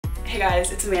Hey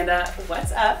guys, it's Amanda.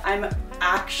 What's up? I'm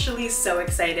actually so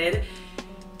excited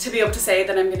to be able to say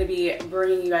that I'm going to be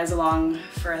bringing you guys along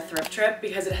for a thrift trip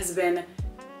because it has been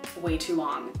way too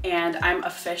long and I'm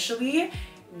officially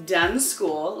done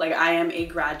school. Like, I am a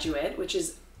graduate, which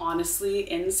is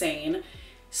honestly insane.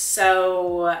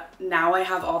 So now I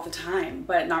have all the time,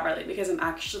 but not really, because I'm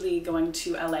actually going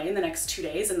to LA in the next 2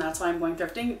 days, and that's why I'm going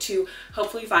thrifting, to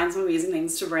hopefully find some amazing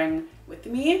things to bring with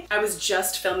me. I was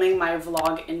just filming my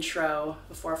vlog intro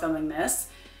before filming this,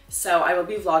 so I will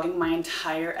be vlogging my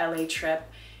entire LA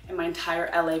trip and my entire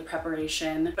LA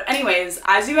preparation. But anyways,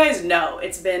 as you guys know,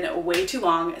 it's been way too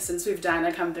long since we've done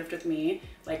a Come Thrift With Me,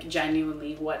 like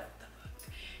genuinely, what the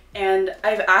fuck. And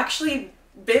I've actually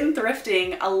been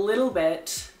thrifting a little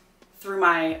bit through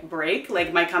my break,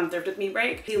 like my Come Thrift With Me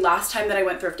break. The last time that I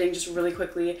went thrifting, just really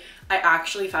quickly, I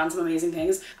actually found some amazing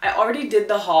things. I already did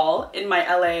the haul in my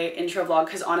LA intro vlog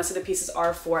because honestly the pieces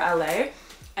are for LA.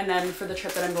 And then for the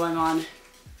trip that I'm going on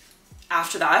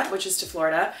after that, which is to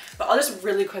Florida, but I'll just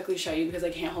really quickly show you because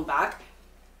I can't hold back.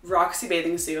 Roxy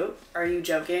bathing suit. Are you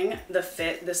joking? The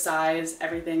fit, the size,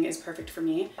 everything is perfect for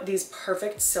me. These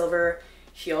perfect silver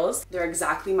heels. They're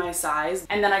exactly my size.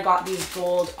 And then I got these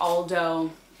gold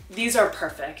Aldo. These are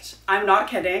perfect. I'm not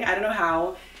kidding. I don't know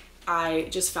how I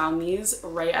just found these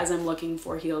right as I'm looking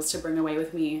for heels to bring away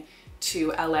with me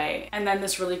to LA. And then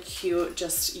this really cute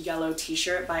just yellow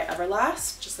t-shirt by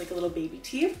Everlast, just like a little baby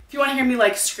tee. If you want to hear me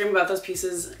like scream about those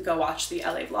pieces, go watch the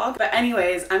LA vlog. But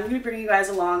anyways, I'm gonna be bringing you guys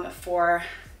along for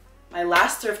my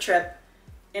last thrift trip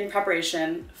in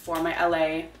preparation for my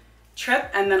LA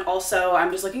trip. And then also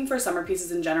I'm just looking for summer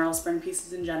pieces in general, spring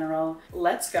pieces in general.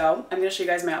 Let's go. I'm gonna show you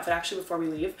guys my outfit actually before we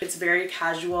leave. It's very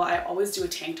casual. I always do a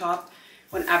tank top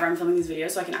whenever I'm filming these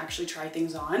videos so I can actually try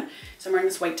things on. So I'm wearing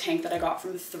this white tank that I got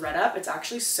from thredUP. It's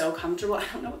actually so comfortable. I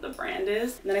don't know what the brand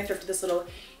is. And then I thrifted this little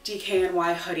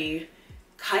DKNY hoodie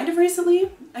kind of recently,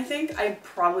 I think. I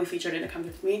probably featured it in a Come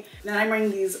Thrift With Me. Then I'm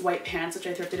wearing these white pants, which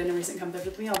I thrifted in a recent Come Thrift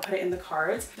With Me. I'll put it in the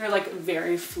cards. They're like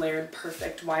very flared,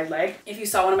 perfect wide leg. If you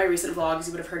saw one of my recent vlogs,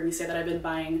 you would have heard me say that I've been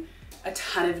buying a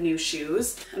ton of new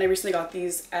shoes. And I recently got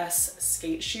these S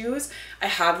skate shoes. I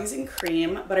have these in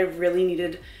cream, but I really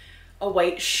needed a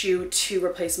white shoe to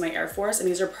replace my Air Force. And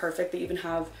these are perfect. They even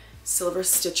have silver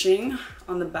stitching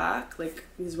on the back, like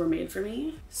these were made for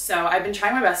me. So I've been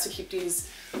trying my best to keep these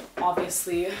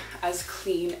obviously as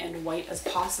clean and white as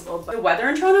possible. But the weather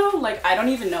in Toronto, like, I don't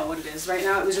even know what it is right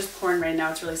now. It was just pouring rain, now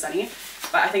it's really sunny.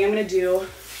 But I think I'm gonna do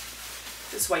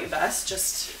this white vest,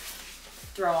 just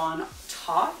throw on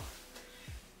top.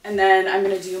 And then I'm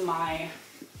gonna do my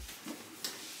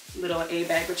little A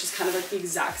bag, which is kind of like the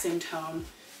exact same tone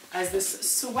as this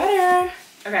sweater.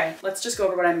 Okay, let's just go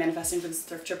over what I'm manifesting for this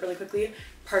thrift trip really quickly.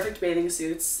 Perfect bathing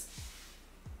suits,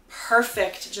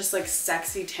 perfect just like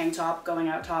sexy tank top, going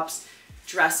out tops,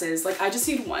 dresses. Like, I just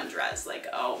need one dress, like,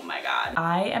 oh my god.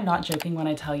 I am not joking when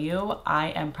I tell you I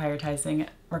am prioritizing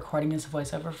recording this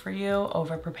voiceover for you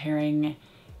over preparing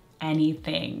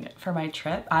anything for my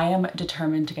trip. I am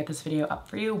determined to get this video up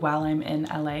for you while I'm in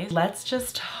LA. Let's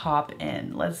just hop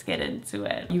in. Let's get into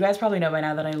it. You guys probably know by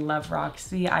now that I love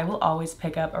Roxy. I will always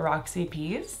pick up a Roxy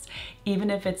piece, even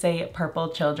if it's a purple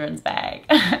children's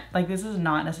bag. Like, this is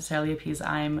not necessarily a piece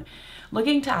I'm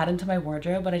looking to add into my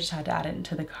wardrobe, but I just had to add it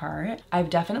into the cart. I've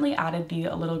definitely added the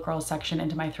little girl section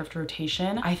into my thrift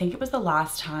rotation. I think it was the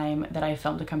last time that I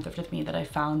filmed a Come Thrift With Me that I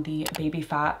found the baby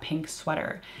fat pink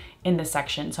sweater in this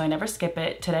section, so I never skip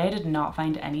it. Today I did not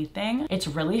find anything. It's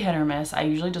really hit or miss. I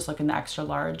usually just look in the extra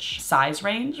large size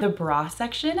range. The bra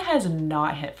section has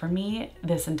not hit for me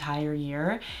this entire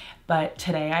year, but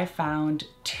today I found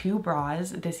two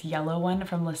bras, this yellow one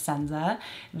from La Senza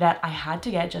that I had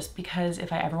to get just because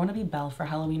if I ever want to be Belle for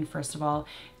Halloween, first of all,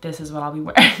 this is what I'll be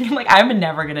wearing. Like, I'm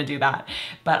never gonna do that,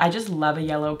 but I just love a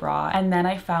yellow bra. And then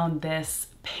I found this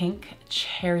pink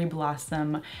cherry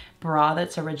blossom bra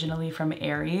that's originally from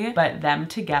Aerie, but them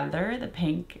together, the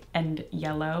pink and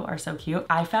yellow, are so cute.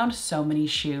 I found so many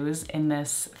shoes in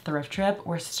this thrift trip.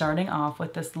 We're starting off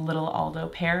with this little Aldo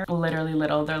pair, literally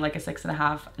little. They're like a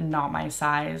 6.5, not my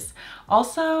size.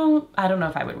 Also, I don't know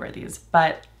if I would wear these,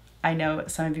 but I know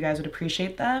some of you guys would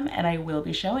appreciate them, and I will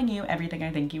be showing you everything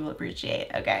I think you will appreciate,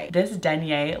 okay? This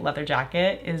denier leather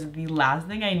jacket is the last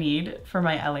thing I need for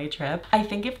my LA trip. I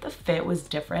think if the fit was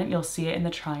different, you'll see it in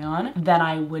the try on, then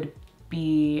I would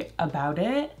be about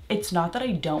it. It's not that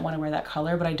I don't want to wear that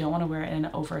color, but I don't want to wear it in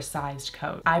an oversized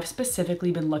coat. I've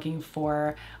specifically been looking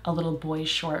for a little boy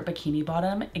short bikini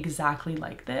bottom exactly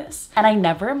like this. And I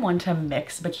never am one to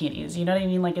mix bikinis. You know what I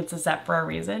mean? Like, it's a set for a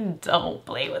reason. Don't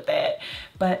play with it.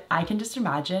 But I can just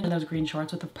imagine those green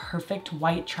shorts with a perfect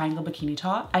white triangle bikini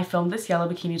top. I filmed this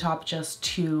yellow bikini top just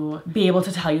to be able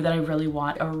to tell you that I really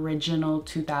want original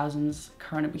 2000s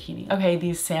Corona bikini. Okay,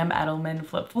 these Sam Edelman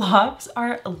flip-flops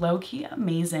are low-key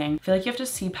amazing. I feel like you have to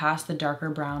see past the darker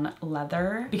brown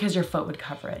leather because your foot would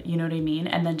cover it, you know what I mean?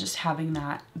 And then just having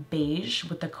that beige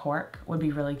with the cork would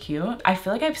be really cute. I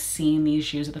feel like I've seen these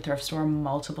shoes at the thrift store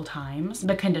multiple times.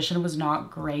 The condition was not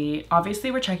great.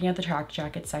 Obviously, we're checking out the track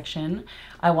jacket section.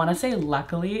 I want to say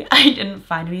luckily I didn't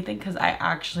find anything because I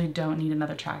actually don't need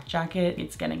another track jacket.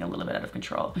 It's getting a little bit out of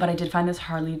control. But I did find this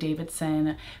Harley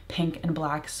Davidson pink and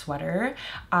black sweater.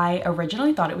 I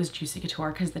originally thought it was Juicy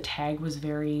Couture because the tag was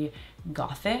very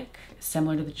gothic,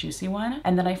 similar to the Juicy one.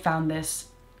 And then I found this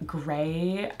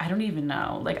gray, I don't even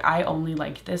know, like I only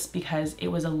liked this because it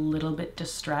was a little bit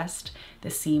distressed. The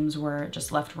seams were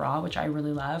just left raw, which I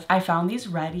really love. I found these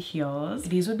red heels.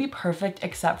 These would be perfect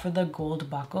except for the gold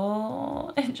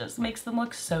buckle. It just makes them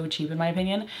look so cheap in my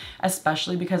opinion,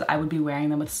 especially because I would be wearing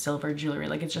them with silver jewelry.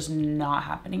 Like, it's just not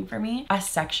happening for me. A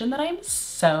section that I'm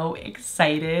so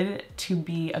excited to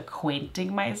be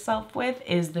acquainting myself with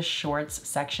is the shorts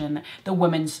section, the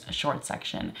women's shorts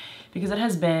section, because it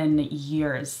has been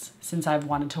years since I've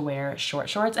wanted to wear short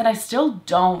shorts and I still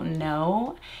don't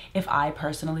know if I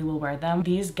personally will wear them.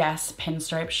 These Guess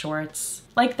pinstripe shorts,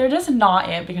 like, they're just not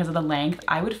it because of the length.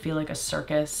 I would feel like a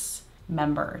circus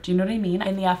member. Do you know what I mean?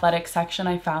 In the athletic section,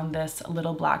 I found this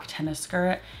little black tennis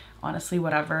skirt. Honestly,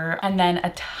 whatever. And then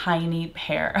a tiny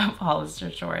pair of Hollister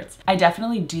shorts. I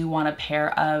definitely do want a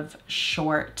pair of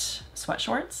short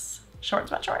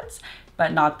sweatshorts,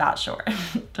 but not that short,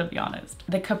 to be honest.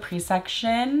 The capri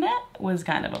section was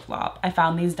kind of a flop. I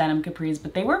found these denim capris,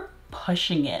 but they were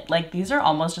pushing it. Like, these are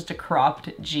almost just a cropped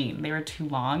jean. They were too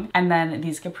long. And then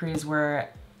these capris were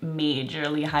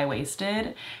majorly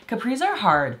high-waisted. Capris are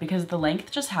hard because the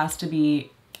length just has to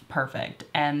be perfect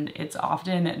and it's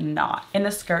often not. In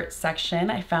the skirt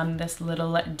section, I found this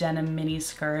little denim mini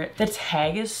skirt. The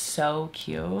tag is so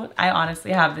cute. I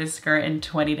honestly have this skirt in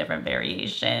 20 different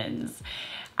variations.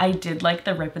 I did like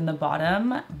the rip in the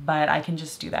bottom, but I can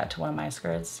just do that to one of my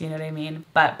skirts, you know what I mean?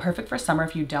 But perfect for summer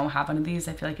if you don't have one of these.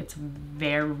 I feel like it's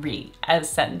very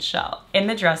essential. In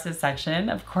the dresses section,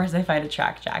 of course, I find a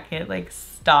track jacket. Like,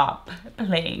 stop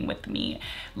playing with me.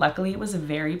 Luckily, it was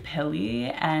very pilly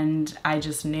and I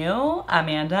just knew,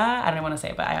 Amanda, I don't want to say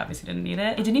it, but I obviously didn't need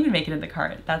it. It didn't even make it in the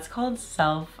cart. That's called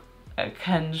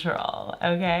self-control,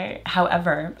 okay?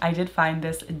 However, I did find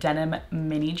this denim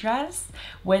mini dress,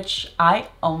 which I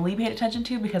only paid attention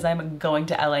to because I'm going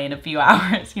to LA in a few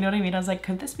hours. You know what I mean? I was like,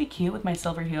 could this be cute with my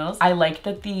silver heels? I like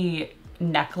that the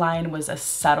neckline was a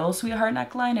subtle sweetheart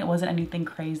neckline. It wasn't anything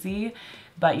crazy,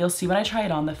 but you'll see when I try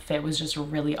it on, the fit was just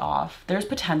really off. There's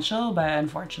potential, but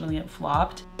unfortunately it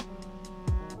flopped.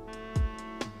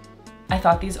 I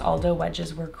thought these Aldo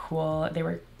wedges were cool. They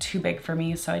were too big for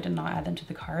me, so I did not add them to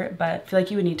the cart, but I feel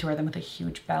like you would need to wear them with a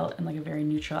huge belt and like a very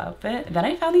neutral outfit. Then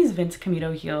I found these Vince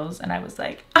Camuto heels and I was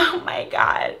like, oh my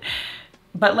God.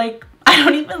 But like, I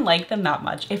don't even like them that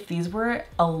much. If these were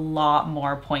a lot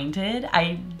more pointed,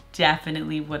 I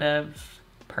definitely would have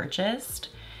purchased,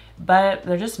 but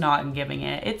they're just not giving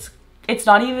it. It's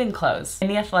not even close. In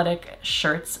the athletic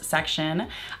shirts section,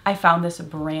 I found this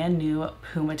brand new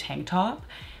Puma tank top,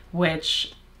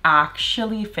 which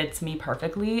actually fits me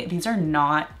perfectly. These are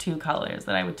not two colors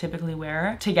that I would typically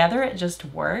wear. Together, it just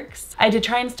works. I did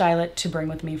try and style it to bring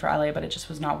with me for LA, but it just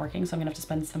was not working, so I'm gonna have to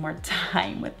spend some more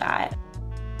time with that.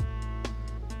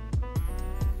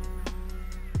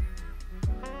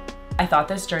 I thought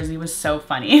this jersey was so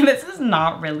funny. This is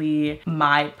not really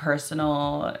my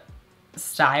personal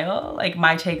style. Like,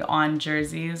 my take on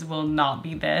jerseys will not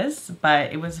be this,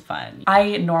 but it was fun.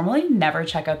 I normally never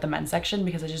check out the men's section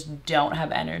because I just don't have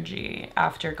energy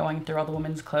after going through all the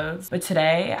women's clothes. But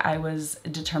today I was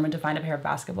determined to find a pair of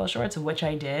basketball shorts, which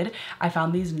I did. I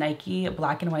found these Nike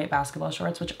black and white basketball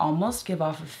shorts, which almost give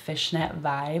off a fishnet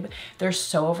vibe. They're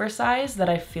so oversized that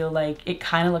I feel like it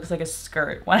kind of looks like a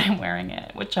skirt when I'm wearing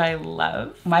it, which I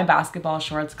love. My basketball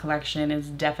shorts collection is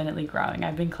definitely growing.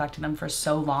 I've been collecting them for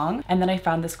so long. And then I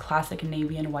found this classic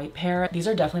navy and white pair. These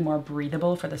are definitely more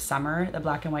breathable for the summer. The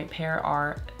black and white pair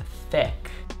are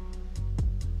thick.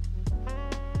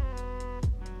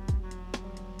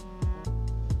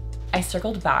 I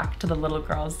circled back to the little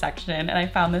girls section and I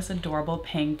found this adorable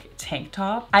pink tank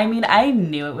top. I mean, I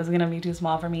knew it was gonna be too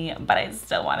small for me, but I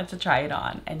still wanted to try it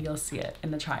on, and you'll see it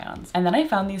in the try-ons. And then I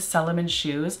found these Salomon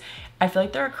shoes. I feel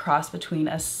like they're a cross between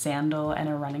a sandal and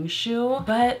a running shoe,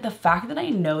 but the fact that I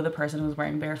know the person was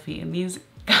wearing bare feet in these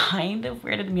kind of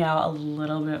weirded me out a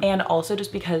little bit. And also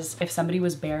just because if somebody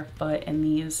was barefoot in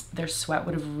these, their sweat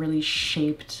would have really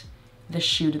shaped the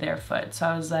shoe to their foot. So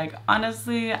I was like,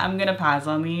 honestly, I'm gonna pass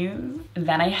on these.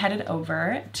 Then I headed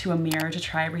over to a mirror to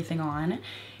try everything on.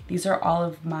 These are all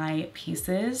of my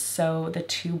pieces. So the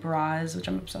 2 bras, which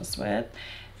I'm obsessed with,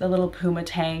 the little Puma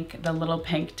tank, the little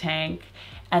pink tank,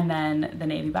 and then the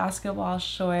navy basketball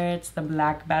shorts, the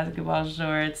black basketball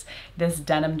shorts, this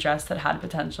denim dress that had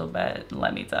potential, but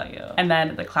let me tell you. And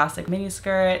then the classic mini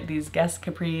skirt, these Guess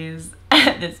capris,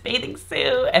 this bathing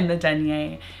suit, and the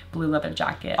denier blue leather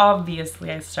jacket.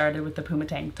 Obviously, I started with the Puma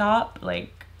tank top.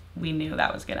 Like, we knew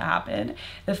that was gonna happen.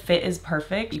 The fit is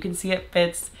perfect. You can see it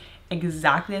fits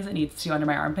exactly as it needs to under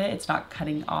my armpit. It's not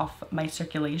cutting off my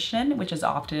circulation, which is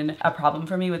often a problem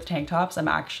for me with tank tops. I'm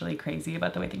actually crazy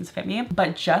about the way things fit me.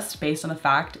 But just based on the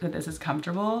fact that this is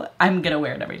comfortable, I'm gonna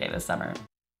wear it every day this summer.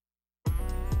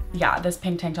 Yeah, this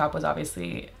pink tank top was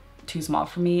obviously too small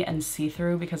for me and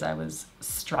see-through because I was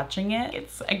stretching it.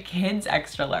 It's a kid's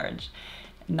extra large.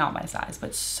 Not my size,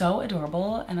 but so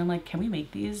adorable. And I'm like, can we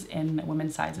make these in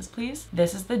women's sizes, please?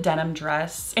 This is the denim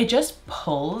dress. It just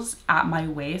pulls at my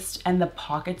waist and the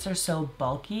pockets are so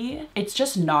bulky. It's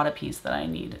just not a piece that I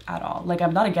need at all. Like,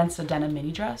 I'm not against a denim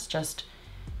mini dress, just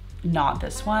not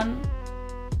this one.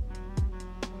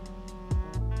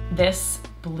 This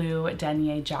blue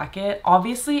denier jacket,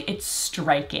 obviously it's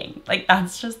striking. Like,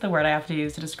 that's just the word I have to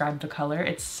use to describe the color.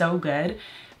 It's so good.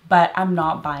 But I'm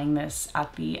not buying this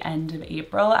at the end of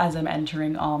April as I'm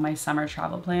entering all my summer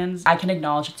travel plans. I can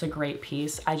acknowledge it's a great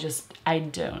piece. I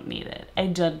don't need it. I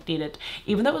don't need it.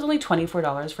 Even though it was only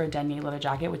 $24 for a denier leather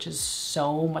jacket, which is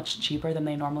so much cheaper than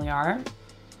they normally are.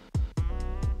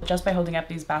 Just by holding up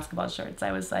these basketball shorts,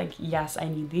 I was like, yes, I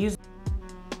need these.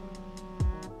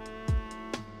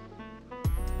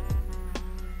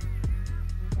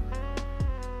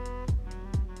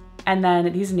 And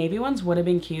then these navy ones would have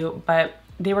been cute, but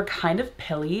they were kind of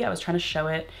pilly. I was trying to show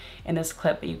it in this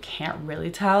clip, but you can't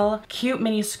really tell. Cute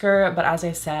mini skirt, but as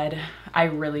I said, I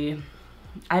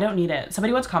don't need it.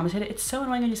 Somebody once commented, it's so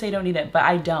annoying when you say you don't need it, but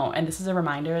I don't. And this is a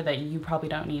reminder that you probably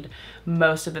don't need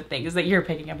most of the things that you're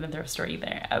picking up in the thrift store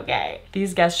either, okay?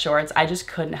 These Guess shorts, I just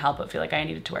couldn't help but feel like I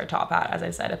needed to wear a top hat, as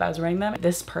I said, if I was wearing them.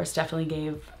 This purse definitely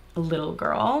gave little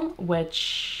girl,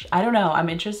 which I don't know. I'm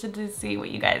interested to see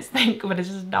what you guys think, but it's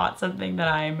just not something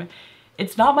that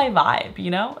it's not my vibe,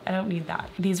 you know? I don't need that.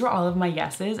 These were all of my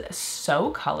yeses. So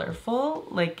colorful.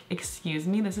 Like, excuse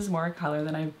me, this is more color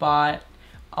than I've bought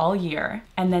all year.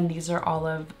 And then these are all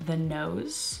of the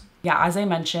no's. Yeah, as I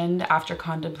mentioned, after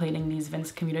contemplating these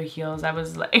Vince commuter heels, I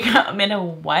was like, Minna,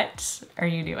 what are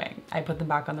you doing? I put them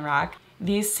back on the rack.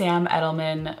 These Sam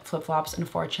Edelman flip-flops,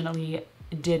 unfortunately,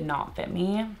 did not fit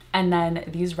me. And then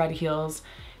these red heels,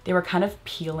 they were kind of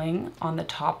peeling on the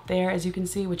top there, as you can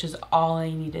see, which is all I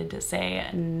needed to say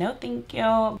no thank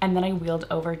you. And then I wheeled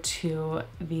over to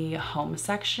the home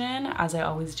section, as I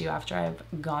always do after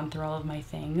I've gone through all of my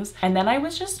things. And then I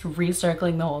was just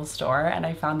recircling the whole store and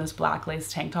I found this black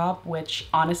lace tank top, which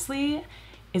honestly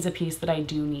is a piece that I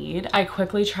do need. I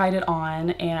quickly tried it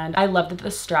on and I love that the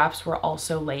straps were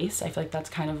also lace. I feel like that's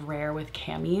kind of rare with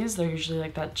camis. They're usually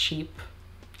like that cheap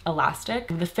elastic.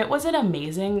 The fit wasn't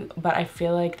amazing, but I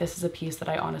feel like this is a piece that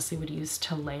I honestly would use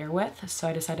to layer with, so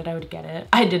I decided I would get it.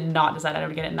 I did not decide I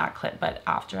would get it in that clip, but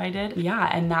after I did. Yeah,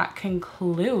 and that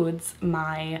concludes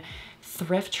my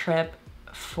thrift trip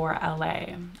for LA.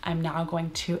 I'm now going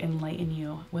to enlighten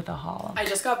you with a haul. I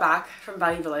just got back from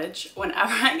Value Village.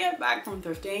 Whenever I get back from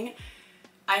thrifting,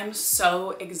 I am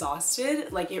so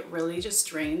exhausted. Like, it really just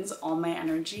drains all my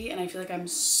energy, and I feel like I'm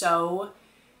so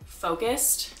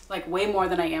focused, like way more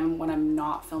than I am when I'm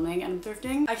not filming and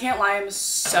thrifting. I can't lie, I'm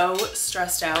so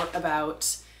stressed out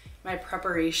about my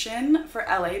preparation for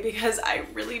LA because I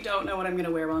really don't know what I'm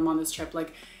gonna wear while I'm on this trip.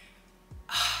 Like,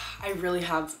 I really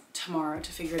have tomorrow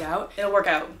to figure it out. It'll work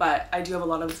out, but I do have a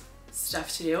lot of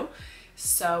stuff to do.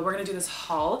 So we're gonna do this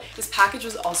haul. This package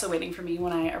was also waiting for me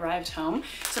when I arrived home.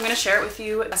 So I'm gonna share it with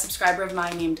you. A subscriber of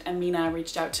mine named Amina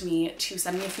reached out to me to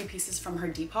send me a few pieces from her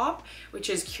Depop, which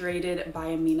is curated by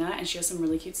Amina, and she has some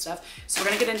really cute stuff. So we're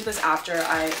gonna get into this after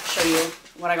I show you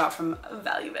what I got from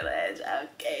Value Village.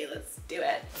 Okay, let's do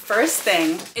it. First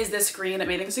thing is this green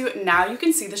bathing suit. Now you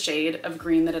can see the shade of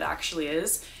green that it actually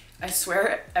is. I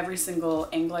swear every single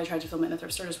angle I tried to film it in a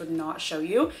thrift store just would not show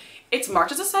you. It's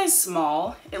marked as a size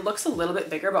small. It looks a little bit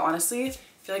bigger, but honestly, I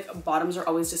feel like bottoms are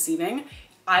always deceiving.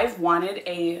 I've wanted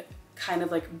a kind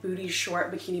of like booty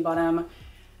short bikini bottom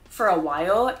for a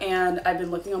while, and I've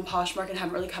been looking on Poshmark and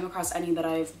haven't really come across any that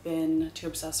I've been too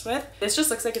obsessed with. This just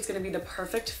looks like it's gonna be the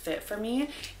perfect fit for me,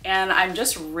 and I'm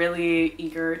just really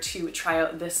eager to try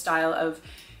out this style of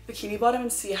bikini bottom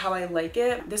and see how I like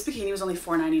it. This bikini was only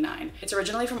 $4.99. It's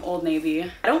originally from Old Navy.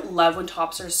 I don't love when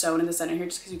tops are sewn in the center here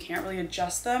just because you can't really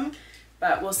adjust them,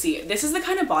 but we'll see. This is the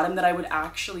kind of bottom that I would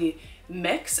actually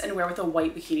mix and wear with a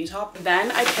white bikini top.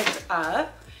 Then I picked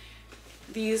up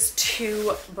these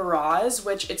two bras,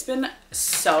 which it's been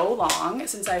so long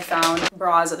since I found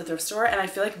bras at the thrift store, and I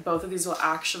feel like both of these will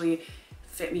actually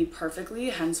fit me perfectly,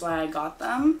 hence why I got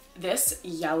them. This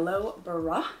yellow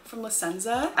bra from La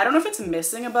Senza. I don't know if it's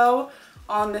missing a bow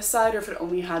on this side or if it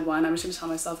only had one. I'm just gonna tell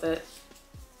myself that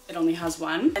it only has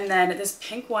one. And then this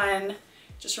pink one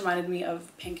just reminded me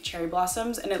of pink cherry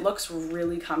blossoms, and it looks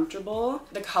really comfortable.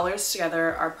 The colors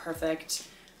together are perfect.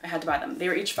 I had to buy them. They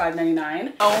were each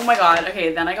 $5.99. Oh my god.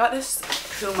 Okay, then I got this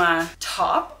Puma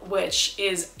top, which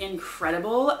is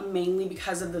incredible, mainly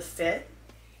because of the fit.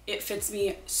 It fits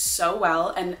me so well,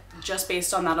 and just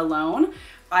based on that alone,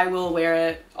 I will wear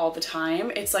it all the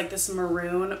time. It's like this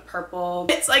maroon purple.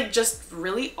 It's like just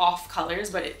really off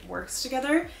colors, but it works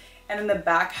together. And then the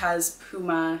back has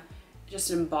Puma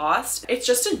just embossed. It's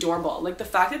just adorable. Like the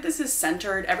fact that this is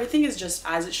centered, everything is just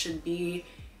as it should be.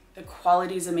 The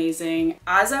quality is amazing.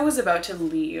 As I was about to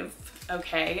leave,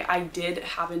 okay, I did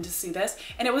happen to see this,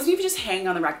 and it wasn't even just hanging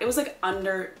on the rack. It was like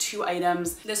under 2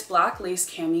 items. This black lace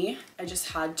cami I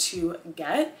just had to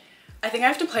get. I think I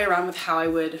have to play around with how I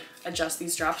would adjust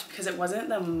these straps because it wasn't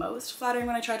the most flattering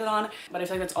when I tried it on, but I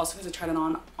feel like that's also because I tried it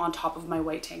on top of my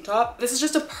white tank top. This is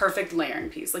just a perfect layering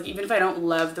piece. Like even if I don't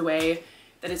love the way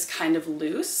that it's kind of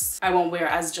loose, I won't wear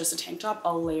it as just a tank top.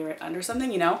 I'll layer it under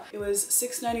something, you know? It was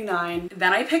 $6.99.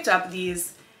 Then I picked up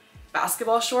these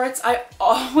basketball shorts. I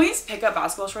always pick up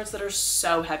basketball shorts that are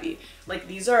so heavy. Like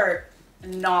these are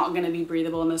not gonna be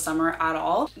breathable in the summer at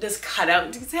all. This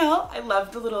cutout detail, I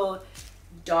love the little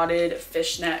dotted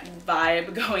fishnet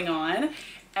vibe going on.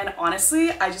 And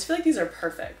honestly, I just feel like these are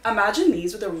perfect. Imagine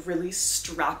these with a really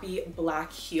strappy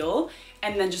black heel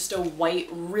and then just a white,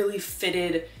 really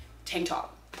fitted tank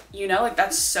top. You know, like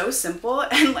that's so simple,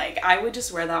 and like I would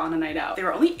just wear that on a night out. They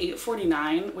were only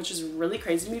 $8.49, which is really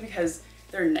crazy to me because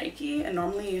they're Nike, and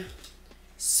normally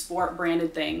sport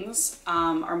branded things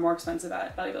are more expensive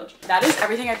at Value Village. That is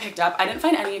everything I picked up. I didn't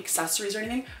find any accessories or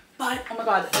anything, but oh my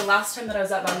god, the last time that I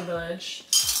was at Value Village,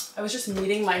 I was just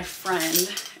meeting my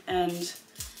friend and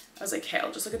I was like, hey,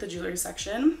 I'll just look at the jewelry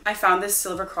section. I found this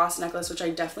silver cross necklace, which I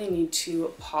definitely need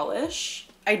to polish.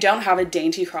 I don't have a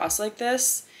dainty cross like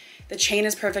this. The chain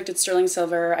is perfect, it's sterling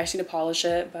silver. I just need to polish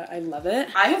it, but I love it.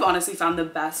 I have honestly found the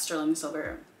best sterling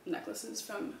silver necklaces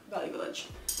from Value Village.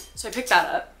 So I picked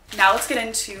that up. Now let's get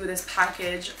into this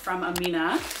package from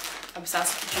Amina.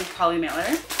 Obsessed with the pink poly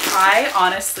mailer. I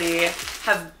honestly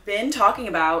have been talking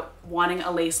about wanting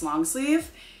a lace long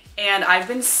sleeve, and I've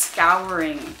been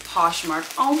scouring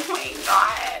Poshmark. Oh my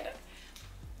god.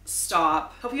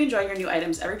 Stop. Hope you enjoy your new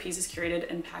items. Every piece is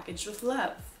curated and packaged with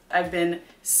love. I've been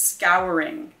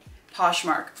scouring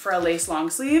Poshmark for a lace long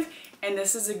sleeve, and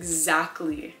this is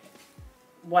exactly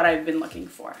what I've been looking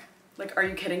for. Like, are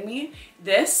you kidding me?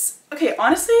 This, okay,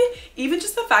 honestly, even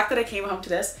just the fact that I came home to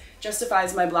this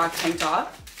justifies my black tank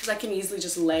top because I can easily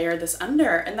just layer this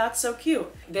under, and that's so cute.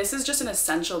 This is just an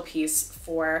essential piece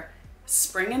for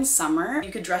spring and summer.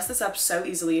 You could dress this up so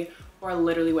easily or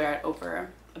literally wear it over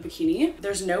a bikini.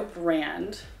 There's no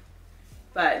brand,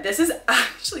 but this is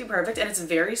actually perfect, and it's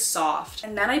very soft.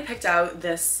 And then I picked out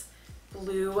this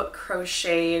blue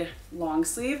crocheted long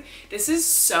sleeve. This is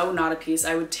so not a piece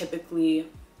I would typically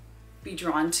be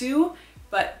drawn to,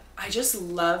 but I just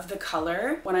love the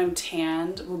color. When I'm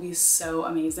tanned, will be so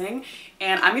amazing.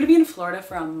 And I'm gonna be in Florida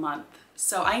for a month,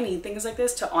 so I need things like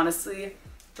this to honestly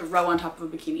throw on top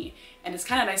of a bikini. And it's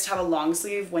kind of nice to have a long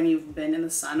sleeve when you've been in the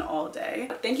sun all day.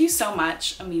 Thank you so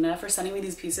much, Amina, for sending me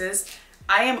these pieces.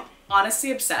 I am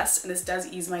honestly obsessed, and this does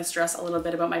ease my stress a little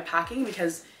bit about my packing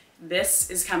because this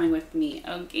is coming with me,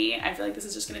 okay? I feel like this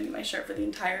is just gonna be my shirt for the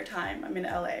entire time I'm in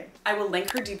LA. I will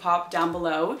link her Depop down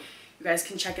below. You guys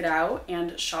can check it out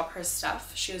and shop her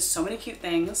stuff. She has so many cute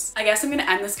things. I guess I'm gonna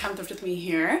end this Come Thrift With Me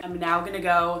here. I'm now gonna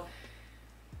go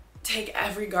take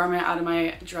every garment out of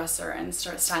my dresser and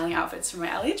start styling outfits for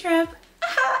my LA trip.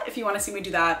 If you wanna see me do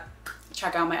that,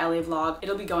 check out my LA vlog.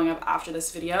 It'll be going up after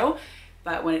this video,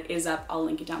 but when it is up, I'll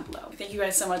link it down below. Thank you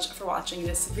guys so much for watching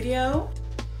this video.